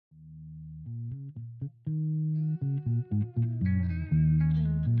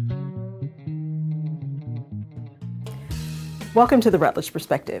Welcome to the Rutledge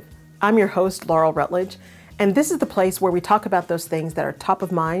Perspective. I'm your host, Laurel Rutledge, and this is the place where we talk about those things that are top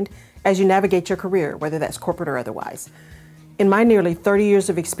of mind as you navigate your career, whether that's corporate or otherwise. In my nearly 30 years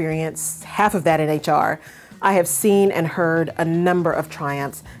of experience, half of that in HR, I have seen and heard a number of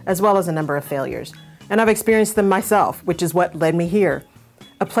triumphs as well as a number of failures. And I've experienced them myself, which is what led me here.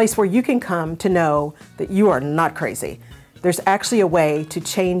 A place where you can come to know that you are not crazy. There's actually a way to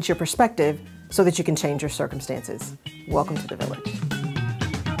change your perspective so that you can change your circumstances. Welcome to the village.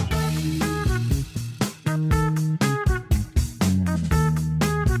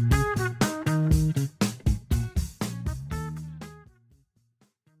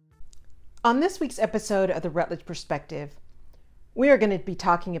 On this week's episode of the Rutledge Perspective, we are going to be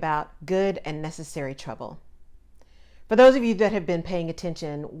talking about good and necessary trouble. For those of you that have been paying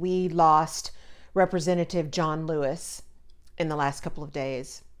attention, we lost Representative John Lewis in the last couple of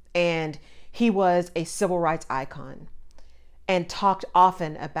days, and he was a civil rights icon and talked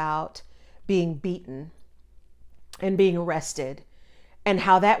often about being beaten and being arrested and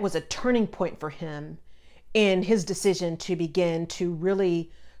how that was a turning point for him in his decision to begin to really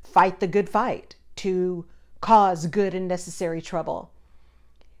fight the good fight, to cause good and necessary trouble.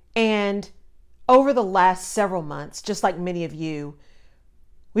 And over the last several months, just like many of you,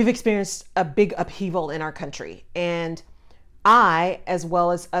 we've experienced a big upheaval in our country. And I, as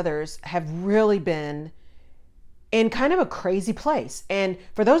well as others, have really been in kind of a crazy place. And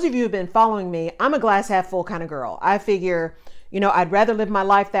for those of you who have been following me, I'm a glass half full kind of girl. I figure, I'd rather live my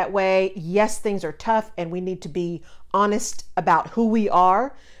life that way. Yes, things are tough and we need to be honest about who we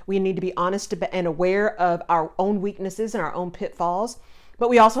are. We need to be honest and aware of our own weaknesses and our own pitfalls. But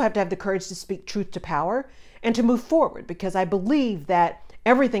we also have to have the courage to speak truth to power and to move forward, because I believe that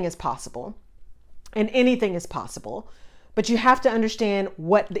everything is possible and anything is possible. But you have to understand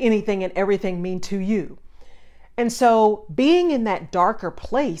what anything and everything mean to you. And so being in that darker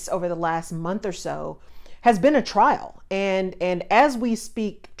place over the last month or so has been a trial. And as we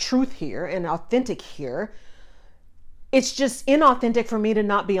speak truth here and authentic here, it's just inauthentic for me to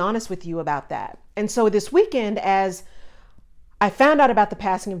not be honest with you about that. And so this weekend, as I found out about the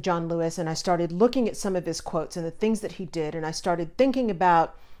passing of John Lewis and I started looking at some of his quotes and the things that he did, and I started thinking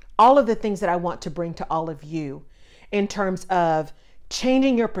about all of the things that I want to bring to all of you in terms of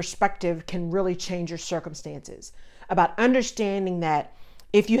changing your perspective can really change your circumstances, about understanding that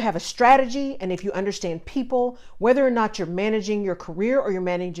if you have a strategy and if you understand people, whether or not you're managing your career or you're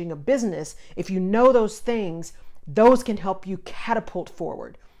managing a business, if you know those things, those can help you catapult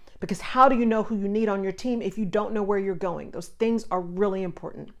forward. Because how do you know who you need on your team if you don't know where you're going? Those things are really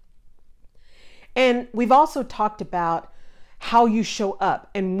important. And we've also talked about how you show up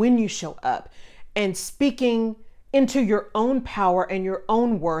and when you show up and speaking into your own power and your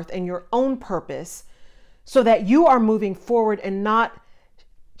own worth and your own purpose so that you are moving forward and not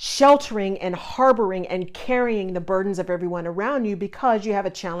sheltering and harboring and carrying the burdens of everyone around you because you have a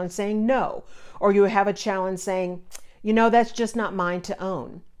challenge saying no, or you have a challenge saying, that's just not mine to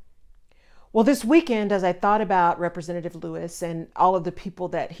own. Well, this weekend, as I thought about Representative Lewis and all of the people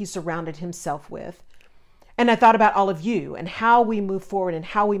that he surrounded himself with, and I thought about all of you and how we move forward and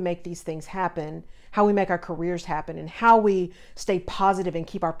how we make these things happen, how we make our careers happen, and how we stay positive and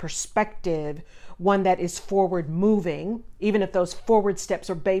keep our perspective one that is forward moving, even if those forward steps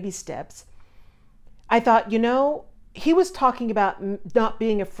are baby steps. I thought, he was talking about not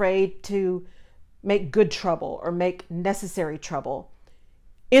being afraid to make good trouble or make necessary trouble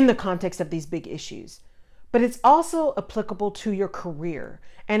in the context of these big issues. But it's also applicable to your career,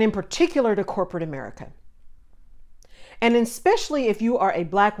 and in particular to corporate America. And especially if you are a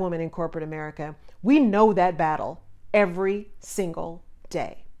Black woman in corporate America, we know that battle every single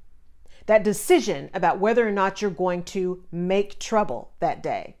day. That decision about whether or not you're going to make trouble that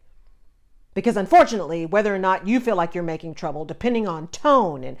day. Because unfortunately, whether or not you feel like you're making trouble, depending on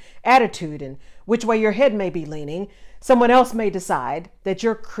tone and attitude and which way your head may be leaning, someone else may decide that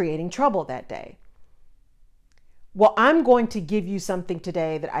you're creating trouble that day. Well, I'm going to give you something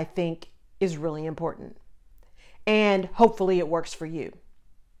today that I think is really important. And hopefully it works for you.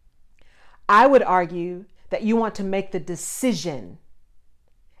 I would argue that you want to make the decision,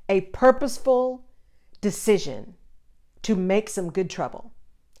 a purposeful decision, to make some good trouble,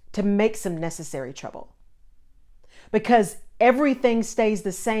 to make some necessary trouble. Because everything stays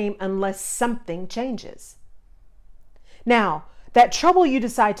the same unless something changes. Now, that trouble you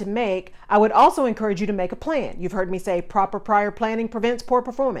decide to make, I would also encourage you to make a plan. You've heard me say proper prior planning prevents poor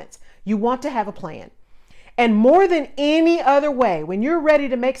performance. You want to have a plan. And more than any other way, when you're ready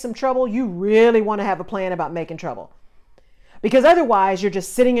to make some trouble, you really want to have a plan about making trouble. Because otherwise, you're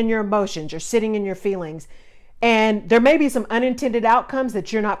just sitting in your emotions, you're sitting in your feelings, and there may be some unintended outcomes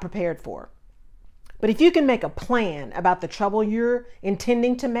that you're not prepared for. But if you can make a plan about the trouble you're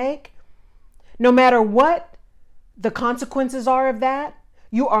intending to make, no matter what the consequences are of that,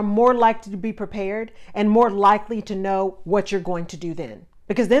 you are more likely to be prepared and more likely to know what you're going to do then.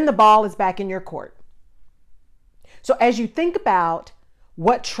 Because then the ball is back in your court. So as you think about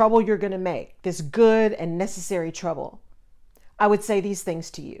what trouble you're going to make, this good and necessary trouble, I would say these things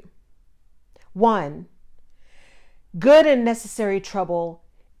to you. 1, good and necessary trouble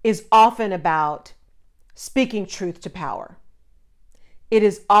is often about speaking truth to power. It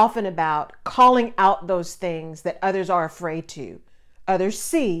is often about calling out those things that others are afraid to. Others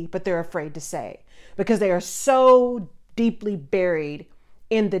see, but they're afraid to say because they are so deeply buried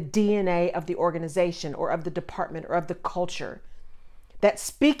in the DNA of the organization or of the department or of the culture that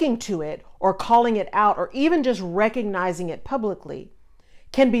speaking to it or calling it out or even just recognizing it publicly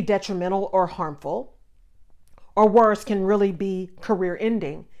can be detrimental or harmful, or worse, can really be career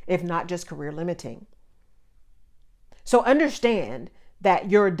ending, if not just career limiting. So understand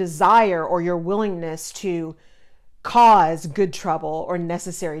that your desire or your willingness to cause good trouble or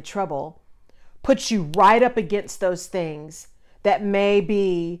necessary trouble puts you right up against those things that may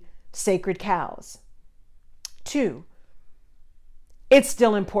be sacred cows. 2, it's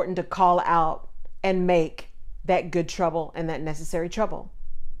still important to call out and make that good trouble and that necessary trouble.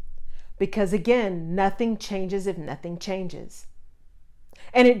 Because again, nothing changes if nothing changes.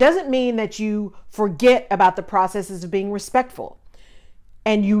 And it doesn't mean that you forget about the processes of being respectful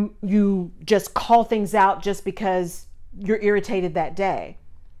and you just call things out just because you're irritated that day.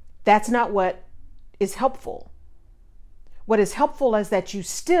 That's not what is helpful. What is helpful is that you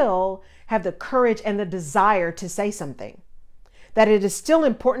still have the courage and the desire to say something. That it is still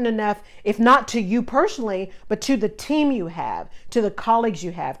important enough, if not to you personally, but to the team you have, to the colleagues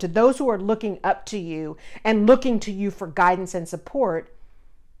you have, to those who are looking up to you and looking to you for guidance and support,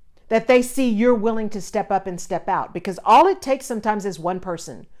 that they see you're willing to step up and step out. Because all it takes sometimes is one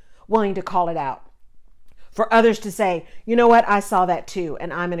person willing to call it out. For others to say, you know what, I saw that too,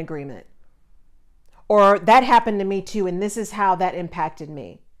 and I'm in agreement. Or that happened to me too, and this is how that impacted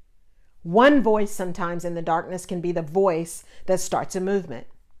me. One voice sometimes in the darkness can be the voice that starts a movement.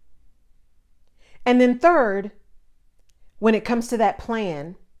 And then 3rd, when it comes to that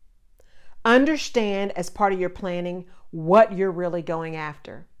plan, understand as part of your planning what you're really going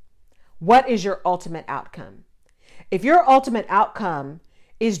after. What is your ultimate outcome? If your ultimate outcome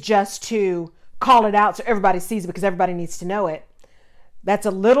is just to call it out so everybody sees it because everybody needs to know it, that's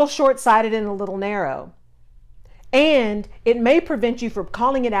a little short-sighted and a little narrow. And it may prevent you from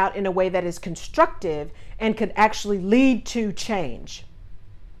calling it out in a way that is constructive and could actually lead to change.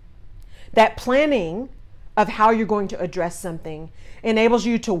 That planning of how you're going to address something enables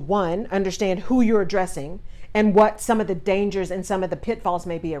you to, 1, understand who you're addressing and what some of the dangers and some of the pitfalls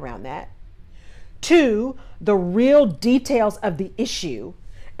may be around that. 2, the real details of the issue.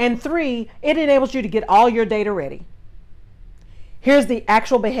 And 3, it enables you to get all your data ready. Here's the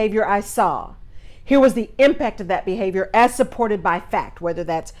actual behavior I saw. Here was the impact of that behavior as supported by fact, whether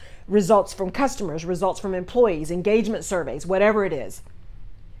that's results from customers, results from employees, engagement surveys, whatever it is.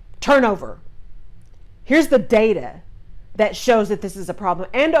 Turnover. Here's the data that shows that this is a problem.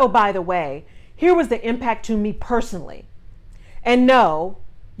 And oh, by the way, here was the impact to me personally. And no,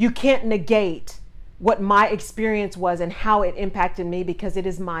 you can't negate what my experience was and how it impacted me because it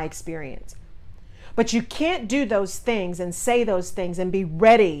is my experience. But you can't do those things and say those things and be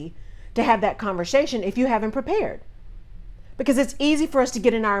ready to have that conversation if you haven't prepared. Because it's easy for us to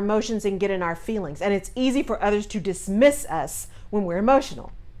get in our emotions and get in our feelings. And it's easy for others to dismiss us when we're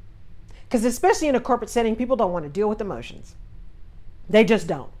emotional. Because especially in a corporate setting, people don't want to deal with emotions. They just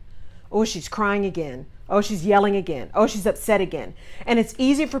don't. Oh, she's crying again. Oh, she's yelling again. Oh, she's upset again. And it's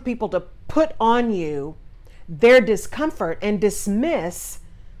easy for people to put on you their discomfort and dismiss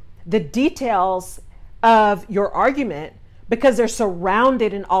the details of your argument because they're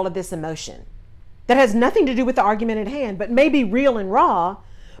surrounded in all of this emotion that has nothing to do with the argument at hand, but may be real and raw,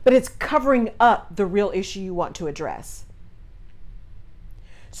 but it's covering up the real issue you want to address.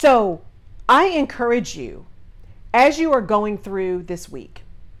 So I encourage you, as you are going through this week,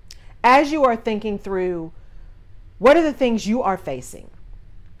 as you are thinking through what are the things you are facing,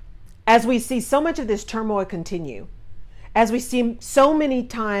 as we see so much of this turmoil continue, as we see so many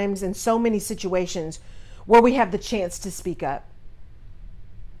times and so many situations where we have the chance to speak up.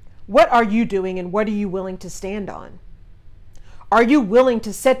 What are you doing and what are you willing to stand on? Are you willing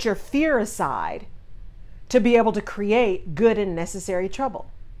to set your fear aside to be able to create good and necessary trouble.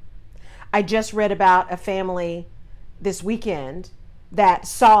 I just read about a family this weekend that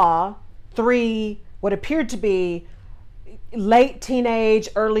saw three, what appeared to be late teenage,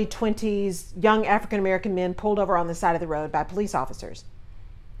 early 20s, young African-American men pulled over on the side of the road by police officers.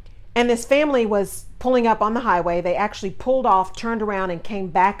 And this family was pulling up on the highway. They actually pulled off, turned around, and came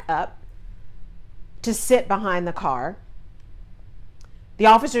back up to sit behind the car. The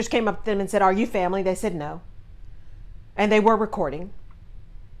officers came up to them and said, "Are you family?" They said no. And they were recording.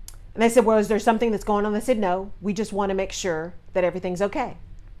 And they said, "Well, is there something that's going on?" They said, "No, we just want to make sure that everything's okay."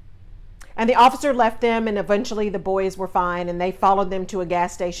 And the officer left them, and eventually the boys were fine, and they followed them to a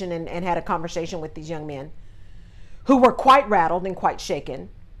gas station and had a conversation with these young men who were quite rattled and quite shaken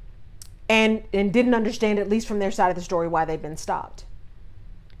and didn't understand, at least from their side of the story, why they'd been stopped.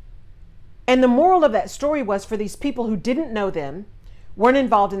 And the moral of that story was, for these people who didn't know them, weren't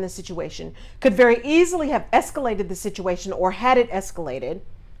involved in the situation, could very easily have escalated the situation or had it escalated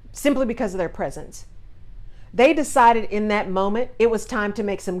simply because of their presence. They decided in that moment it was time to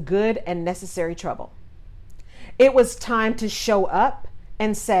make some good and necessary trouble. It was time to show up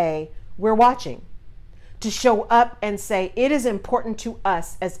and say, "We're watching." To show up and say, it is important to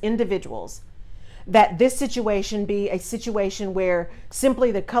us as individuals that this situation be a situation where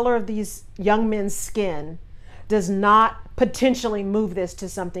simply the color of these young men's skin does not potentially move this to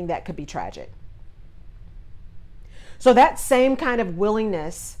something that could be tragic. So that same kind of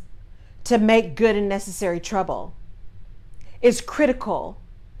willingness to make good and necessary trouble is critical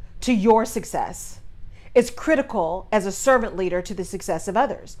to your success. It's critical as a servant leader to the success of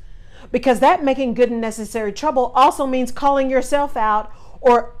others, because that making good and necessary trouble also means calling yourself out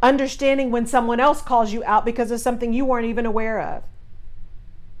or understanding when someone else calls you out because of something you weren't even aware of.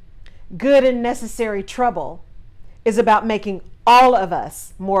 Good and necessary trouble is about making all of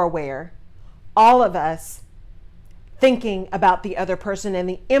us more aware, all of us thinking about the other person and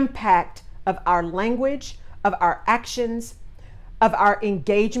the impact of our language, of our actions, of our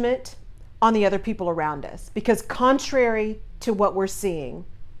engagement on the other people around us. Because contrary to what we're seeing,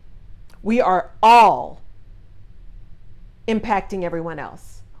 we are all impacting everyone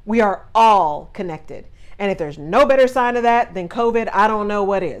else. We are all connected. And if there's no better sign of that than COVID, I don't know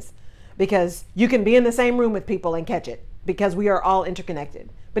what is. Because you can be in the same room with people and catch it, because we are all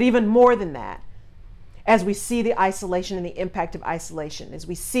interconnected. But even more than that, as we see the isolation and the impact of isolation, as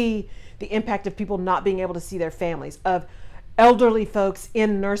we see the impact of people not being able to see their families, of elderly folks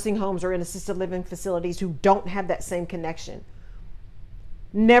in nursing homes or in assisted living facilities who don't have that same connection,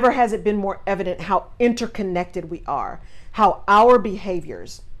 never has it been more evident how interconnected we are, how our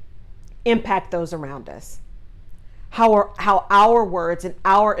behaviors impact those around us, how our words and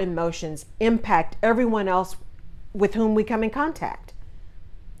our emotions impact everyone else with whom we come in contact,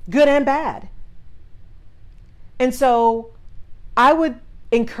 good and bad. And so I would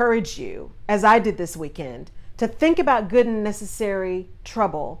encourage you, as I did this weekend, to think about good and necessary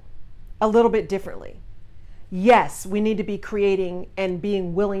trouble a little bit differently. Yes, we need to be creating and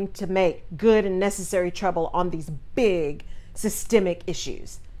being willing to make good and necessary trouble on these big systemic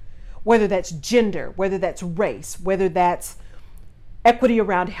issues, whether that's gender, whether that's race, whether that's equity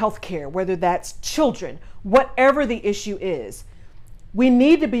around healthcare, whether that's children, whatever the issue is. We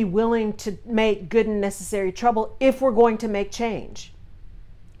need to be willing to make good and necessary trouble if we're going to make change.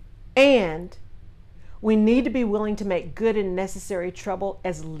 And we need to be willing to make good and necessary trouble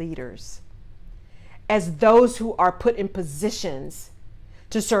as leaders, as those who are put in positions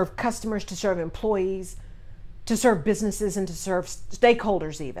to serve customers, to serve employees, to serve businesses, and to serve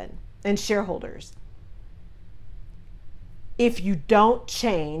stakeholders even, and shareholders. If you don't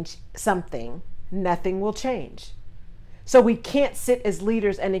change something, nothing will change. So we can't sit as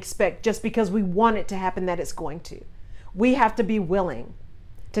leaders and expect just because we want it to happen that it's going to. We have to be willing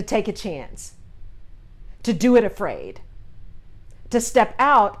to take a chance, to do it afraid, to step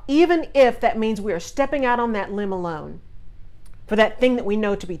out, even if that means we are stepping out on that limb alone for that thing that we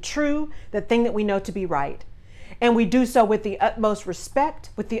know to be true, that thing that we know to be right. And we do so with the utmost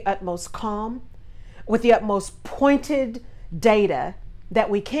respect, with the utmost calm, with the utmost pointed data that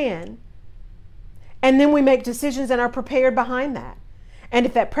we can. And then we make decisions and are prepared behind that. And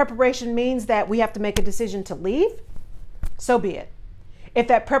if that preparation means that we have to make a decision to leave, so be it. If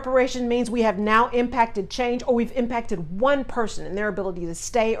that preparation means we have now impacted change, or we've impacted one person and their ability to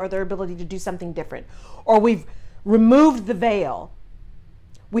stay or their ability to do something different, or we've removed the veil,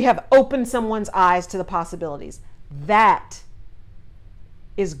 we have opened someone's eyes to the possibilities, that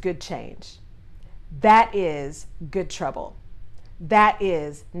is good change. That is good trouble. That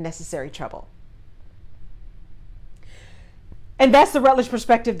is necessary trouble. And that's the Rutledge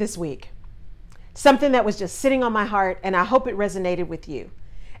Perspective this week. something that was just sitting on my heart, and I hope it resonated with you.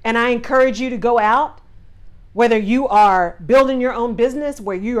 And I encourage you to go out, whether you are building your own business,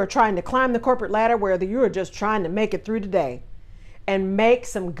 where you are trying to climb the corporate ladder, whether you are just trying to make it through today, and make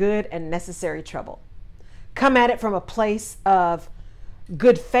some good and necessary trouble. Come at it from a place of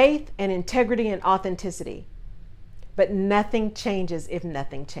good faith and integrity and authenticity. But nothing changes if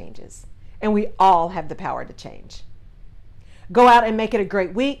nothing changes. And we all have the power to change. Go out and make it a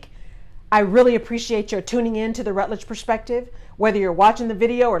great week. I really appreciate your tuning in to the Rutledge Perspective, whether you're watching the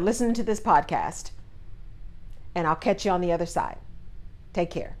video or listening to this podcast. And I'll catch you on the other side.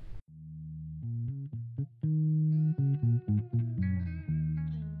 Take care.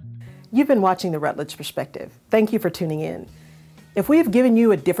 You've been watching the Rutledge Perspective. Thank you for tuning in. If we have given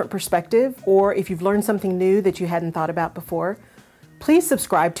you a different perspective, or if you've learned something new that you hadn't thought about before, please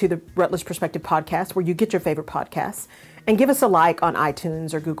subscribe to the Rutledge Perspective podcast where you get your favorite podcasts, and give us a like on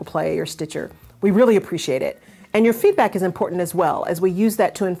iTunes or Google Play or Stitcher. We really appreciate it. And your feedback is important as well, as we use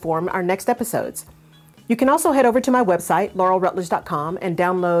that to inform our next episodes. You can also head over to my website, laurelrutledge.com, and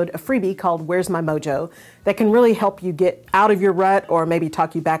download a freebie called Where's My Mojo that can really help you get out of your rut or maybe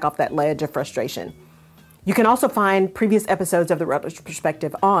talk you back off that ledge of frustration. You can also find previous episodes of the Rutledge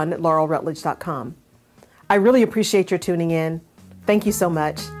Perspective on laurelrutledge.com. I really appreciate your tuning in. Thank you so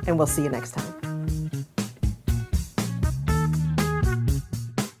much, and we'll see you next time.